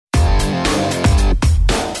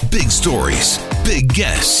stories, big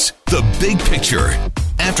guests, the big picture.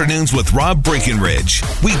 Afternoons with Rob Breckenridge.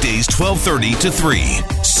 Weekdays 12:30 to 3,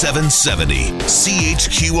 770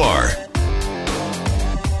 CHQR.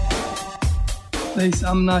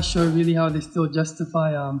 I'm not sure really how they still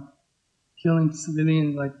justify killing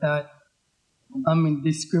civilians like that.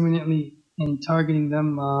 Indiscriminately and targeting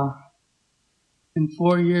them. In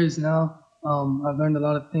 4 years now, I've learned a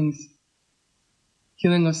lot of things.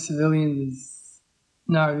 Killing of civilians is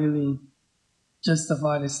not really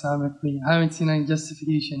justified Islamically. I haven't seen any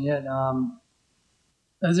justification yet.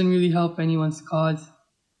 Doesn't really help anyone's cause.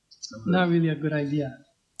 Not really a good idea.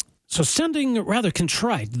 So sounding rather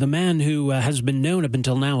contrite, the man who has been known up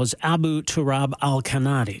until now as Abu Turab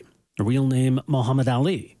al-Kanadi, a real name Muhammad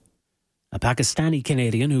Ali, a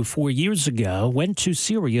Pakistani-Canadian who 4 years ago went to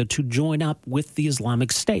Syria to join up with the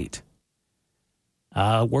Islamic State.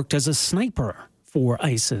 Worked as a sniper for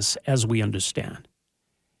ISIS, as we understand,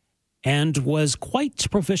 and was quite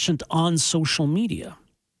proficient on social media.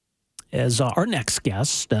 As our next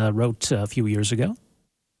guest wrote a few years ago,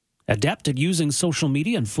 adept at using social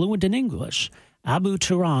media and fluent in English, Abu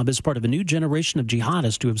Turab is part of a new generation of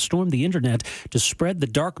jihadists who have stormed the internet to spread the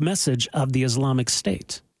dark message of the Islamic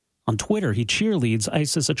State. On Twitter, he cheerleads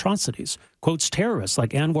ISIS atrocities, quotes terrorists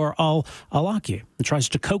like Anwar al-Awlaki, and tries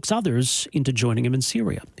to coax others into joining him in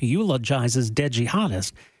Syria. He eulogizes dead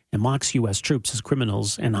jihadists and mocks U.S. troops as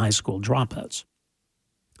criminals and high school dropouts.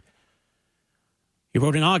 He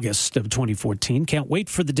wrote in August of 2014, "Can't wait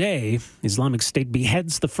for the day Islamic State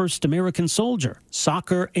beheads the first American soldier.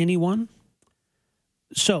 Soccer, anyone?"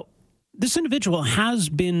 So, this individual has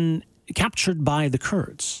been captured by the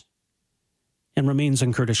Kurds and remains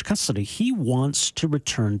in Kurdish custody. He wants to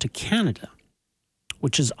return to Canada,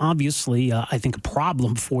 which is obviously, I think, a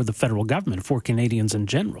problem for the federal government, for Canadians in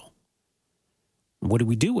general. What do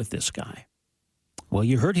we do with this guy? Well,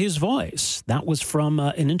 you heard his voice. That was from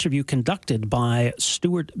an interview conducted by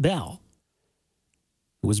Stuart Bell,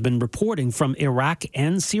 who has been reporting from Iraq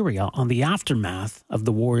and Syria on the aftermath of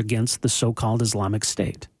the war against the so-called Islamic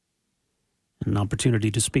State. An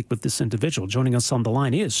opportunity to speak with this individual. Joining us on the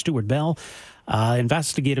line is Stuart Bell,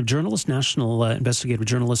 investigative journalist, national investigative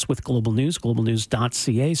journalist with Global News,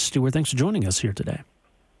 globalnews.ca. Stuart, thanks for joining us here today.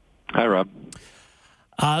 Hi, Rob.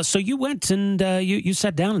 So you went and you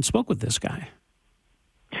sat down and spoke with this guy.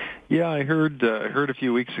 Yeah, I heard a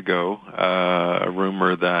few weeks ago a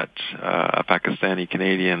rumor that a Pakistani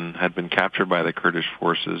Canadian had been captured by the Kurdish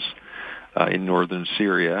forces in northern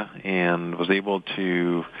Syria and was able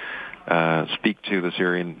to speak to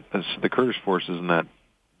the Kurdish forces in that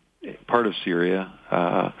part of Syria,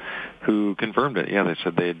 who confirmed it. Yeah, they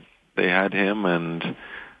said they had him, and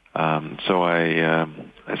so I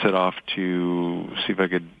set off to see if I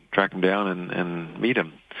could track him down and meet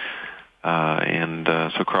him. So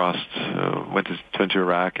went to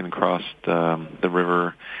Iraq and crossed the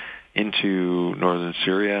river into northern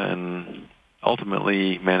Syria, and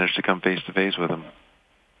ultimately managed to come face to face with him.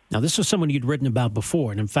 Now, this was someone you'd written about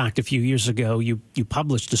before, and in fact, a few years ago, you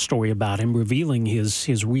published a story about him, revealing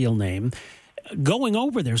his real name. Going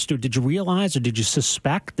over there, Stu, did you realize or did you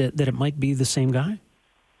suspect that it might be the same guy?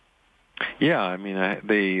 Yeah, I mean,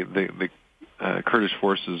 the Kurdish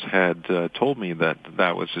forces had told me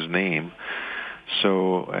that was his name,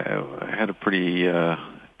 so I had a pretty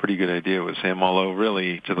good idea it was him, although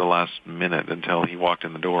really to the last minute until he walked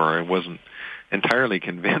in the door, I wasn't entirely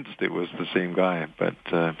convinced it was the same guy, but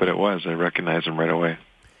it was. I recognized him right away.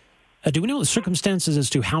 Do we know the circumstances as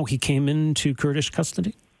to how he came into Kurdish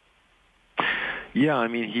custody? Yeah, I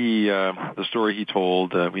mean, the story he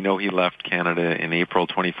told, we know he left Canada in April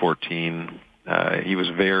 2014. He was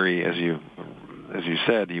very, as you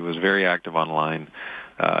said, he was very active online.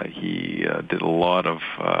 He did a lot of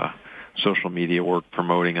social media work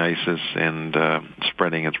promoting ISIS and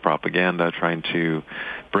spreading its propaganda, trying to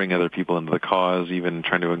bring other people into the cause, even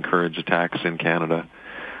trying to encourage attacks in Canada.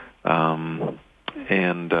 So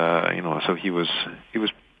he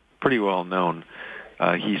was pretty well known.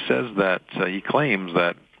 He says that he claims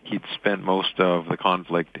that he'd spent most of the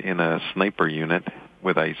conflict in a sniper unit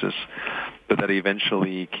with ISIS, but that he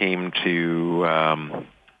eventually came to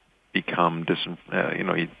become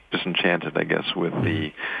disenchanted, I guess, with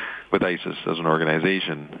ISIS as an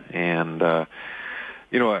organization. And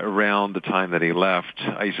around the time that he left,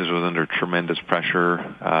 ISIS was under tremendous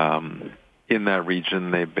pressure. In that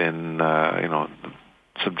region, they've been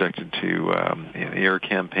subjected to an air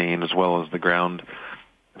campaign as well as the ground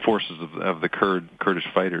forces of the Kurdish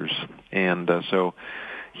fighters. And so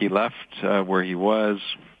he left where he was.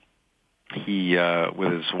 He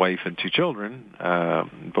with his wife and two children,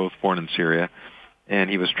 both born in Syria, and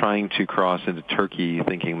he was trying to cross into Turkey,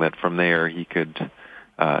 thinking that from there he could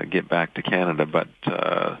get back to Canada. But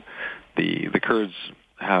the Kurds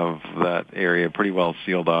have that area pretty well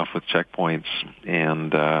sealed off with checkpoints,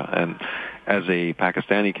 and as a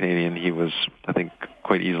Pakistani Canadian, he was, I think,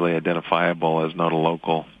 quite easily identifiable as not a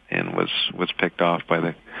local, and was picked off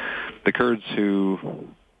by the Kurds, who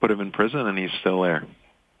put him in prison, and he's still there.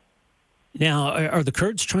 Now, are the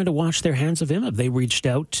Kurds trying to wash their hands of him? Have they reached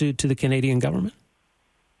out to the Canadian government?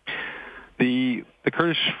 The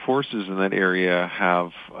Kurdish forces in that area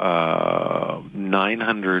have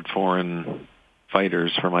 900 foreign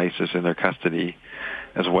fighters from ISIS in their custody,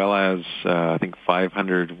 as well as, I think,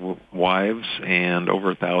 500 wives and over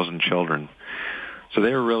 1,000 children. So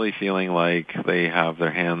they're really feeling like they have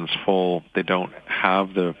their hands full. They don't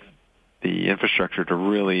have the infrastructure to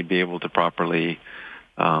really be able to properly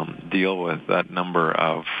deal with that number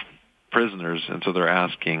of prisoners, and so they're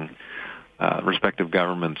asking respective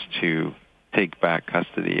governments to take back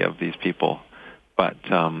custody of these people. But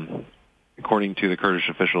according to the Kurdish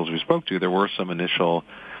officials we spoke to, there were some initial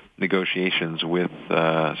negotiations with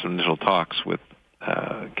some initial talks with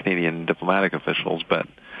Canadian diplomatic officials, but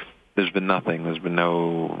there's been nothing. There's been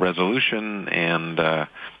no resolution, and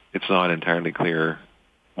it's not entirely clear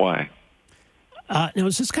why. Now,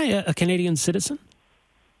 is this guy a Canadian citizen?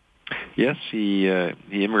 Yes, he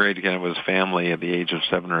immigrated to Canada with his family at the age of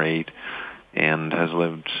 7 or 8, and has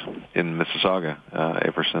lived in Mississauga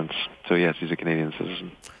ever since. So yes, he's a Canadian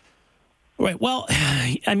citizen. Right. Well,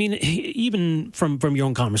 I mean, even from your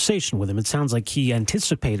own conversation with him, it sounds like he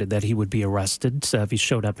anticipated that he would be arrested if he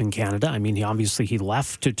showed up in Canada. I mean, he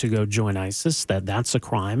left to go join ISIS. That's a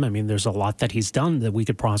crime. I mean, there's a lot that he's done that we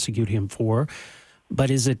could prosecute him for. But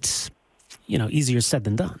is it, easier said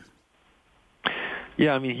than done?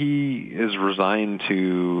 Yeah, I mean, he is resigned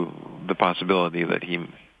to the possibility that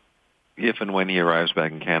if and when he arrives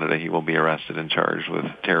back in Canada, he will be arrested and charged with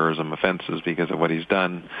terrorism offenses because of what he's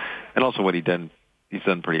done, and also what he's done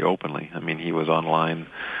pretty openly. I mean, he was online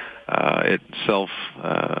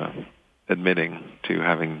admitting to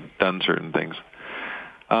having done certain things.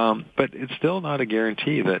 But it's still not a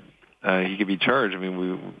guarantee that he could be charged. I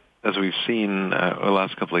mean, as we've seen the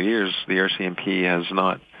last couple of years, the RCMP has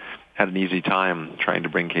not had an easy time trying to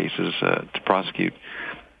bring cases to prosecute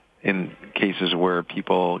in cases where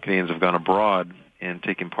Canadians have gone abroad and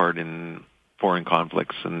taken part in foreign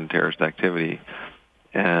conflicts and terrorist activity,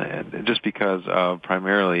 and just because of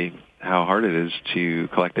primarily how hard it is to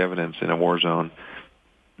collect evidence in a war zone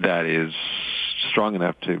that is strong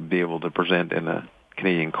enough to be able to present in a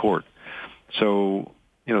Canadian court. So,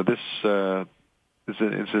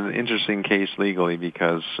 it's an interesting case legally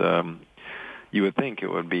because you would think it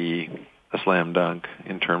would be a slam dunk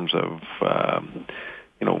in terms of,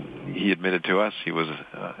 he admitted to us he was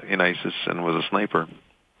in ISIS and was a sniper.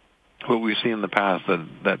 What we've seen in the past,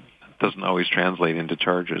 that doesn't always translate into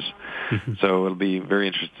charges. Mm-hmm. So it'll be very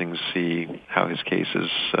interesting to see how his case is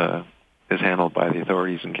handled by the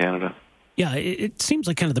authorities in Canada. Yeah, it seems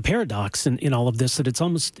like kind of the paradox in all of this, that it's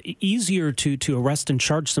almost easier to arrest and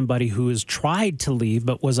charge somebody who has tried to leave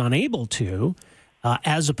but was unable to,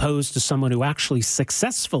 as opposed to someone who actually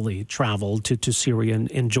successfully traveled to Syria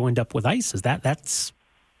and joined up with ISIS. That's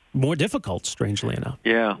more difficult, strangely enough.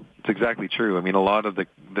 Yeah, it's exactly true. I mean, a lot of the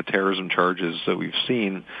terrorism charges that we've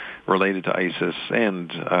seen related to ISIS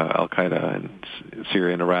and Al-Qaeda in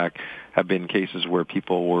Syria and Iraq have been cases where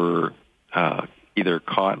people were either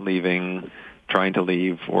caught leaving, trying to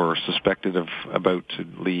leave, or suspected of about to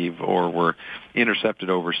leave, or were intercepted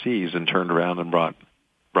overseas and turned around and brought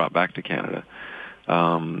back to Canada.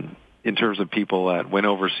 In terms of people that went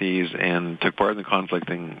overseas and took part in the conflict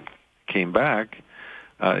and came back,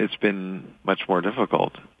 it's been much more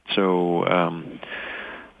difficult. So,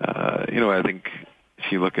 I think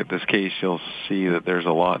if you look at this case, you'll see that there's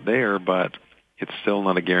a lot there, but it's still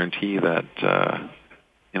not a guarantee that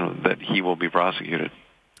that he will be prosecuted.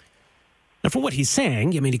 Now, for what he's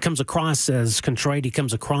saying, I mean, he comes across as contrite. He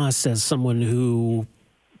comes across as someone who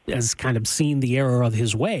has kind of seen the error of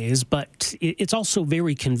his ways, but it's also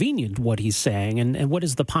very convenient what he's saying. And what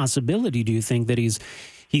is the possibility, do you think, that he's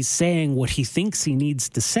saying what he thinks he needs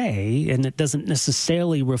to say, and it doesn't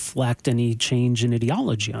necessarily reflect any change in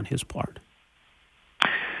ideology on his part?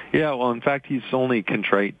 Yeah, well, in fact, he's only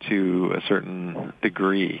contrite to a certain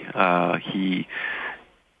degree.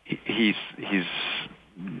 He's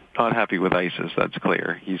not happy with ISIS, that's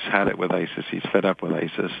clear. He's had it with ISIS. He's fed up with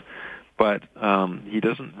ISIS. But he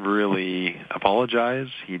doesn't really apologize.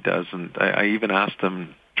 He doesn't. I even asked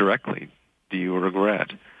him directly, do you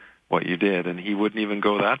regret what you did? And he wouldn't even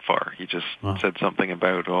go that far. He just said something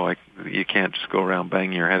about, you can't just go around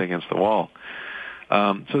banging your head against the wall.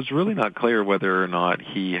 So it's really not clear whether or not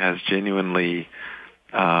he has genuinely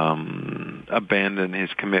abandoned his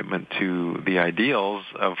commitment to the ideals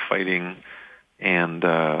of fighting and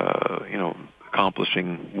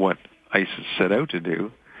accomplishing what ISIS set out to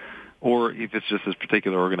do, or if it's just this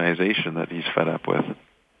particular organization that he's fed up with.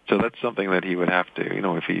 So that's something that he would have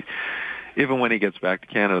to, if and when he gets back to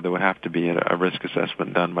Canada, there would have to be a risk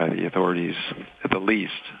assessment done by the authorities at the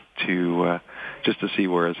least to just to see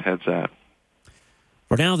where his head's at.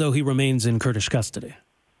 For now, though, he remains in Kurdish custody.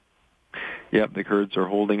 Yep, the Kurds are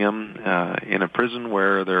holding him in a prison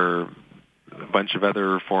where there are a bunch of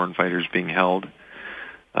other foreign fighters being held.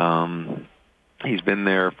 He's been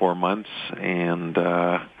there for months and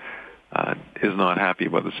is not happy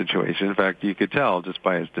about the situation. In fact, you could tell just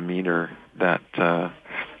by his demeanor that,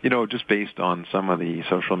 just based on some of the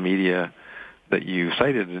social media that you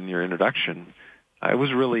cited in your introduction, I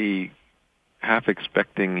was really half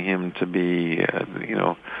expecting him to be,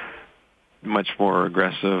 much more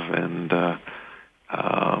aggressive and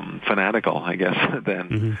fanatical, I guess,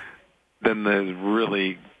 than the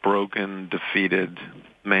really broken, defeated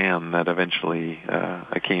man that eventually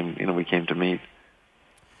we came to meet.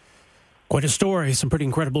 Quite a story. Some pretty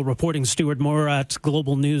incredible reporting, Stuart. More at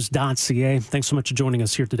globalnews.ca. Thanks so much for joining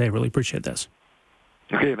us here today. Really appreciate this.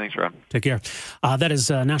 Okay, thanks, Rob. Take care. That is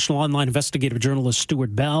national online investigative journalist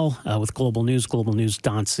Stuart Bell with Global News,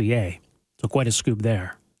 globalnews.ca. So quite a scoop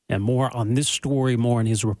there. And more on this story, more on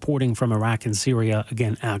his reporting from Iraq and Syria,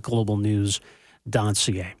 again, at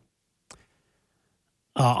globalnews.ca.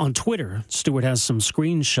 On Twitter, Stuart has some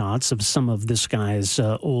screenshots of some of this guy's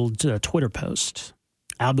old Twitter posts.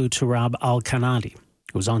 Abu Turab al-Kanadi,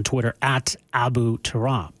 who was on Twitter at Abu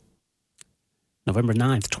Turab. November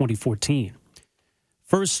 9th, 2014.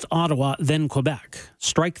 First Ottawa, then Quebec.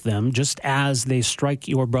 Strike them just as they strike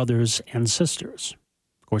your brothers and sisters.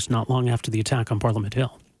 Of course, not long after the attack on Parliament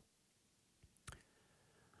Hill.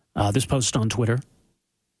 This post on Twitter.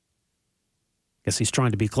 Guess he's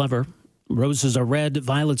trying to be clever. Roses are red,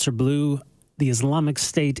 violets are blue. The Islamic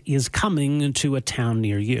State is coming to a town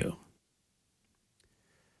near you.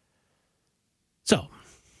 So,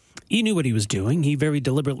 he knew what he was doing. He very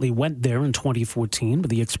deliberately went there in 2014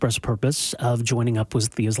 with the express purpose of joining up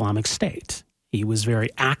with the Islamic State. He was very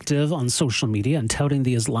active on social media and touting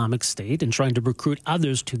the Islamic State and trying to recruit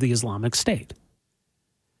others to the Islamic State.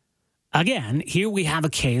 Again, here we have a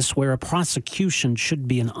case where a prosecution should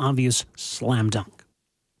be an obvious slam dunk.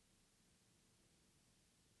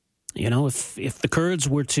 If the Kurds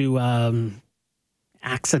were to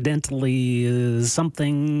accidentally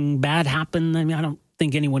something bad happen, I don't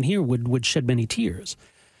think anyone here would shed many tears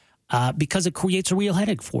because it creates a real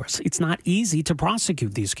headache for us. It's not easy to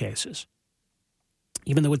prosecute these cases,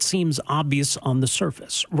 even though it seems obvious on the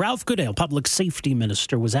surface. Ralph Goodale, Public Safety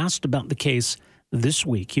Minister, was asked about the case this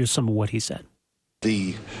week. Here's some of what he said.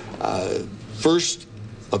 The first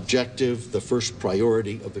objective, the first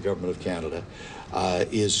priority of the Government of Canada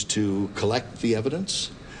is to collect the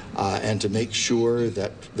evidence and to make sure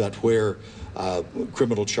that where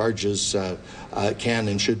criminal charges can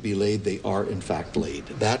and should be laid, they are in fact laid.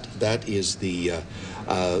 That is the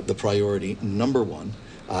priority number one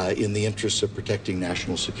in the interests of protecting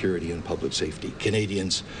national security and public safety.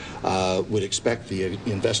 Canadians would expect the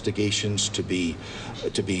investigations to be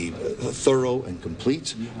thorough and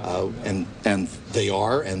complete, and they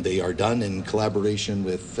are done in collaboration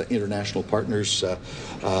with international partners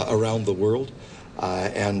around the world.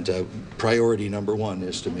 And priority number one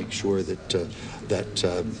is to make sure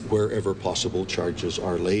that wherever possible charges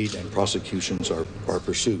are laid and prosecutions are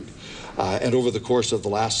pursued. And over the course of the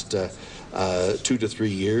last 2 to 3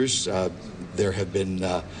 years, there have been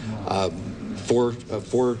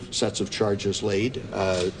four sets of charges laid,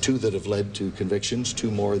 2 that have led to convictions,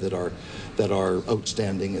 2 more that are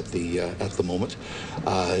outstanding at the moment,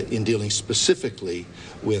 in dealing specifically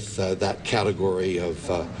with that category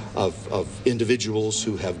of individuals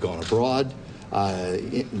who have gone abroad,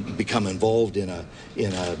 become involved in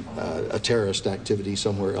a terrorist activity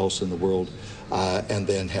somewhere else in the world, and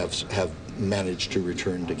then have managed to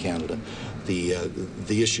return to Canada.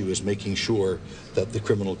 The issue is making sure that the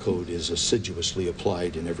criminal code is assiduously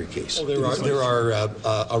applied in every case. Well, there are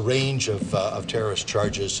a range of terrorist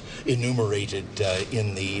charges enumerated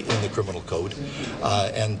in the criminal code,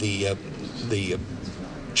 and the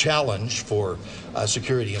challenge for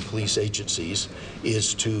security and police agencies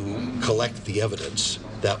is to collect the evidence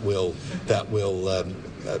that will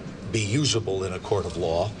be usable in a court of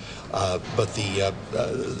law. But the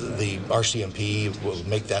RCMP will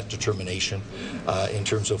make that determination in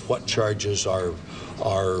terms of what charges are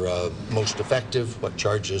most effective, what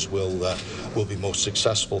charges will be most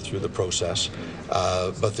successful through the process.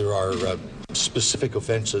 But there are specific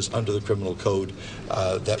offenses under the criminal code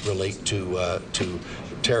that relate to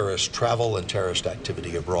terrorist travel and terrorist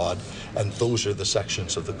activity abroad, and those are the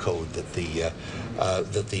sections of the code that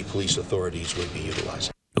the police authorities would be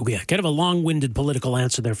utilizing. Okay, kind of a long-winded political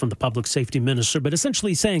answer there from the public safety minister, but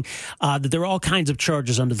essentially saying that there are all kinds of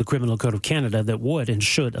charges under the Criminal Code of Canada that would and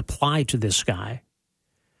should apply to this guy.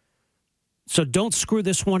 So don't screw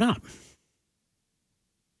this one up.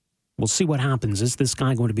 We'll see what happens. Is this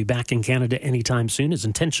guy going to be back in Canada anytime soon? His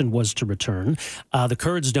intention was to return. The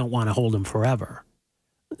Kurds don't want to hold him forever.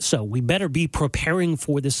 So we better be preparing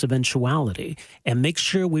for this eventuality and make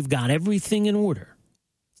sure we've got everything in order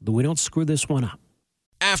so that we don't screw this one up.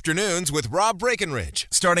 Afternoons with Rob Breckenridge,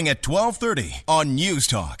 starting at 12:30 on News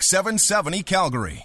Talk 770 Calgary.